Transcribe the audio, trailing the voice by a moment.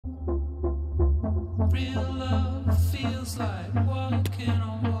Real love feels like walking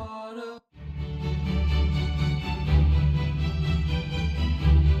on water.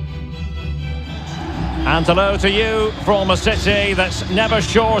 And hello to you from a city that's never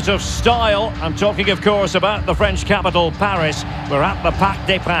short of style. I'm talking, of course, about the French capital, Paris. We're at the Parc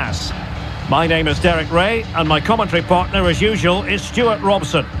des Princes. My name is Derek Ray, and my commentary partner, as usual, is Stuart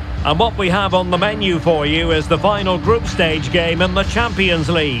Robson. And what we have on the menu for you is the final group stage game in the Champions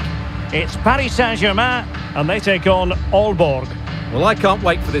League. It's Paris Saint-Germain, and they take on Aalborg. Well, I can't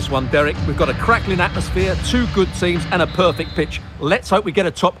wait for this one, Derek. We've got a crackling atmosphere, two good teams and a perfect pitch. Let's hope we get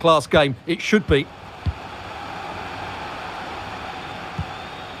a top-class game. It should be.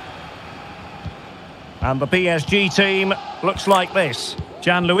 And the PSG team looks like this.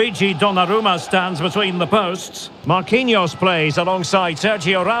 Gianluigi Donnarumma stands between the posts. Marquinhos plays alongside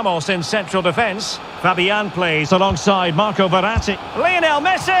Sergio Ramos in central defence. Fabian plays alongside Marco Verratti. Lionel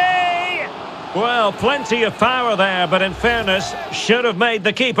Messi! Well, plenty of power there, but in fairness, should have made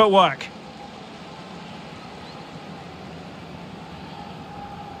the keeper work.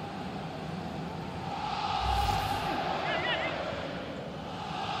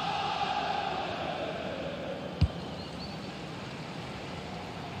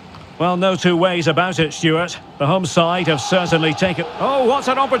 Well, no two ways about it, Stuart. The home side have certainly taken... Oh, what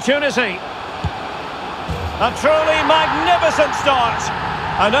an opportunity! A truly magnificent start.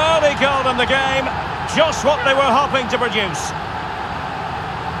 An early goal in the game, just what they were hoping to produce.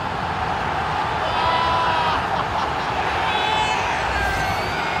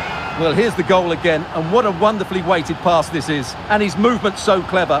 Well, here's the goal again, and what a wonderfully weighted pass this is. And his movement's so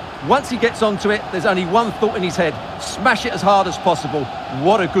clever. Once he gets onto it, there's only one thought in his head. Smash it as hard as possible.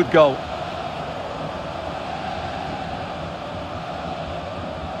 What a good goal.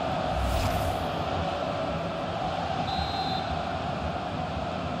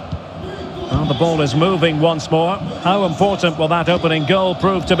 Well, the ball is moving once more. How important will that opening goal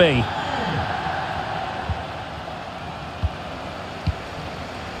prove to be?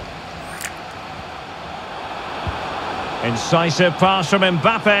 Incisive pass from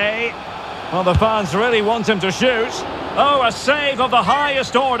Mbappe. Well, the fans really want him to shoot. Oh, a save of the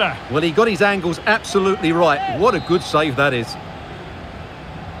highest order. Well, he got his angles absolutely right. What a good save that is.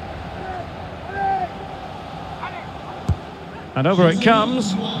 And over it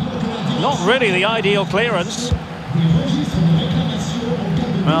comes. Not really the ideal clearance.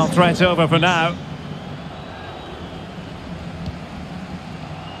 Well, threat over for now.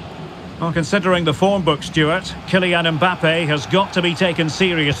 Well, considering the form book, Stuart, Kylian Mbappe has got to be taken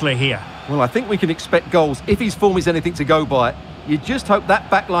seriously here. Well, I think we can expect goals if his form is anything to go by. You just hope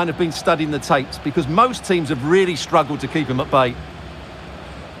that back line have been studying the tapes, because most teams have really struggled to keep him at bay.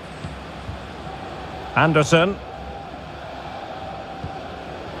 Anderson.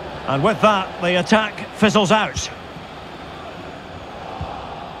 And with that, the attack fizzles out.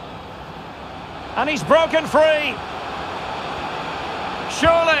 And he's broken free.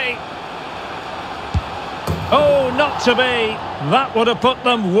 Surely. Oh, not to be. That would have put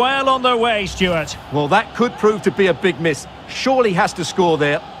them well on their way, Stuart. Well, that could prove to be a big miss. Surely has to score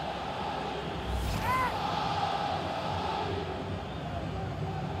there.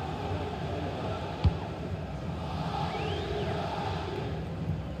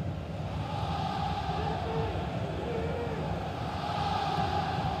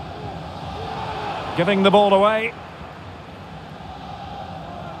 Giving the ball away.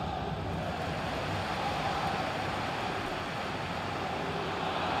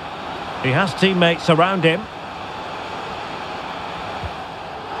 He has teammates around him.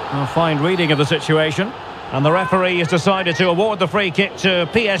 A fine reading of the situation. And the referee has decided to award the free kick to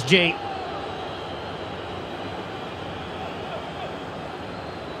PSG.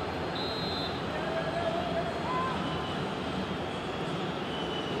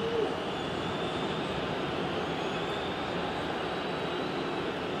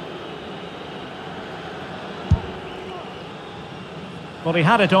 Well, he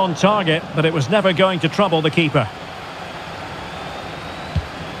had it on target, but it was never going to trouble the keeper.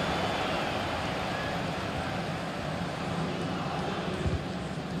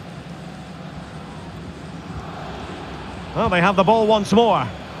 Well, they have the ball once more.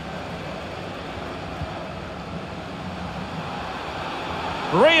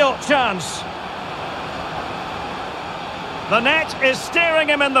 Real chance. The net is staring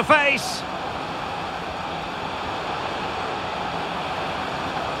him in the face.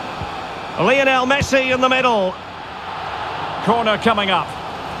 Lionel Messi in the middle. Corner coming up.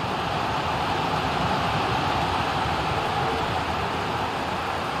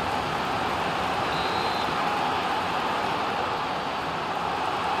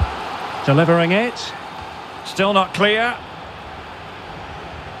 Delivering it. Still not clear.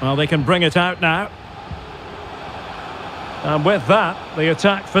 Well, they can bring it out now. And with that, the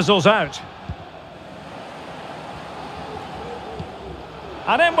attack fizzles out.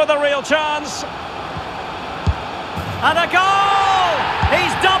 And in with a real chance. And a goal!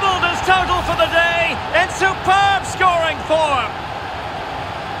 He's doubled his total for the day in superb scoring form.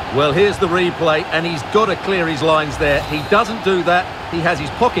 Well, here's the replay, and he's got to clear his lines there. He doesn't do that. He has his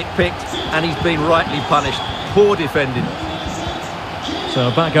pocket picked, and he's been rightly punished. Poor defending.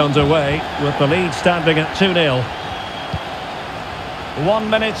 So back underway with the lead standing at 2-0. 1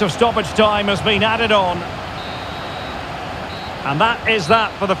 minute of stoppage time has been added on. And that is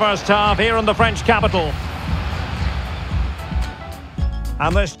that for the first half here in the French capital.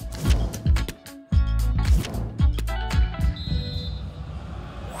 And this...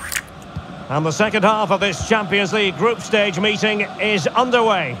 And the second half of this Champions League group stage meeting is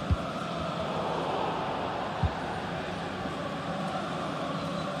underway.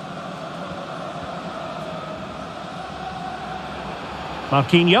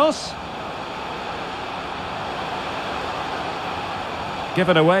 Marquinhos.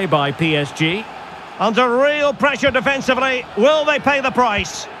 Given away by PSG. Under real pressure defensively. Will they pay the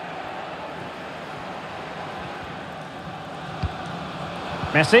price?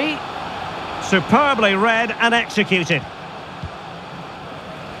 Messi. Superbly read and executed.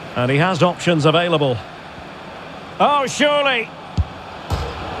 And he has options available. Oh, surely.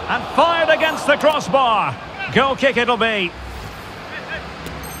 And fired against the crossbar. Goal kick it'll be.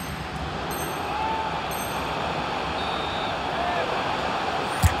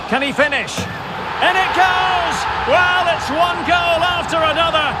 Can he finish? In it goes! Well, it's one goal after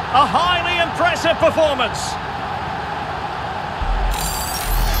another. A highly impressive performance.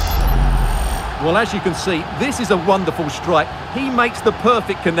 Well, as you can see, this is a wonderful strike. He makes the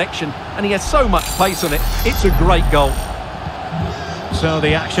perfect connection, and he has so much pace on it. It's a great goal. So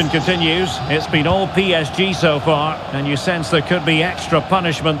the action continues. It's been all PSG so far, and you sense there could be extra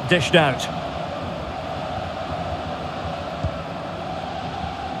punishment dished out.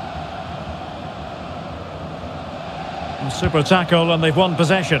 Super tackle, and they've won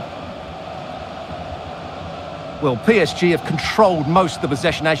possession. Well, PSG have controlled most of the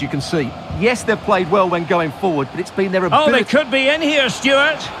possession, as you can see. Yes, they've played well when going forward, but it's been their ability... Oh, they could be in here,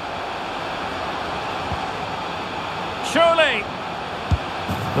 Stuart. Surely.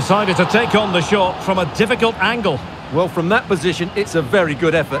 Decided to take on the shot from a difficult angle. Well, from that position, it's a very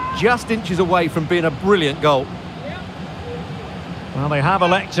good effort. Just inches away from being a brilliant goal. Well, they have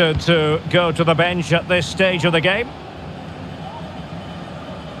elected to go to the bench at this stage of the game.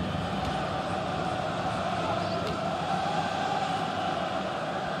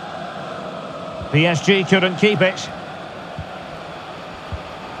 PSG couldn't keep it.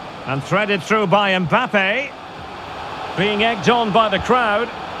 And threaded through by Mbappe. Being egged on by the crowd.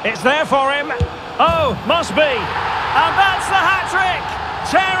 It's there for him. Oh, must be. And that's the hat-trick.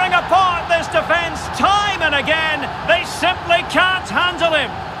 Tearing apart this defence time and again. They simply can't handle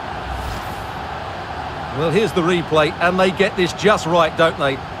him. Well, here's the replay, and they get this just right, don't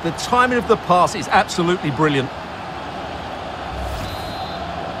they? The timing of the pass is absolutely brilliant.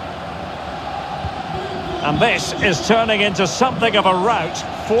 And this is turning into something of a rout.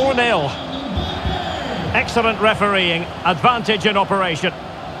 4-0. Excellent refereeing. Advantage in operation.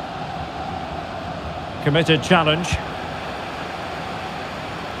 Committed challenge.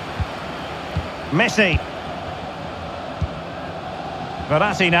 Messi.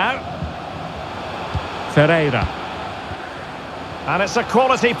 Verratti now. Ferreira. And it's a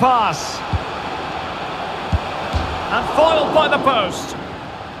quality pass. And foiled by the post.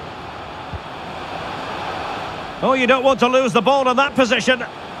 Oh, you don't want to lose the ball in that position.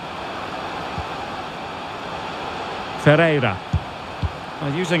 Ferreira.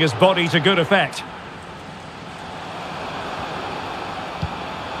 And using his body to good effect.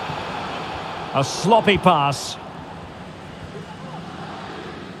 A sloppy pass.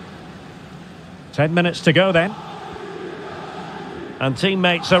 10 minutes to go then. And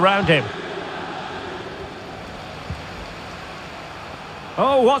teammates around him.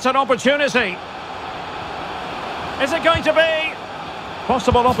 Oh, what an opportunity. Is it going to be?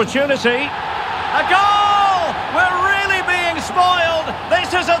 Possible opportunity. A goal! We're really being spoiled. This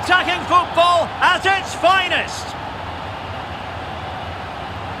is attacking football at its finest.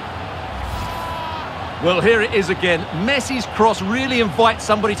 Well, here it is again. Messi's cross really invites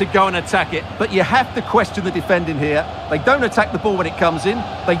somebody to go and attack it, but you have to question the defending here. They don't attack the ball when it comes in.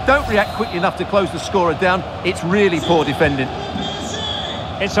 They don't react quickly enough to close the scorer down. It's really poor defending.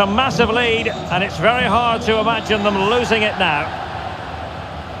 It's a massive lead, and it's very hard to imagine them losing it now.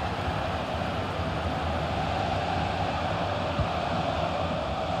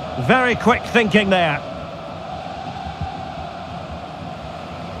 Very quick thinking there.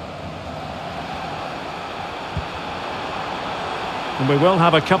 And we will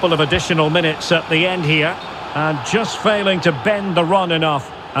have a couple of additional minutes at the end here. And just failing to bend the run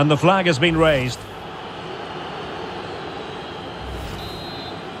enough. And the flag has been raised.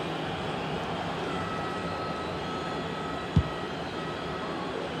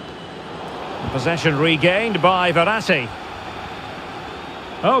 Possession regained by Verratti.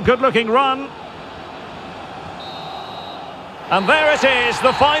 Oh, good-looking run. And there it is,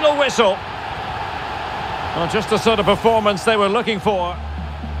 the final whistle. Well, just the sort of performance they were looking for.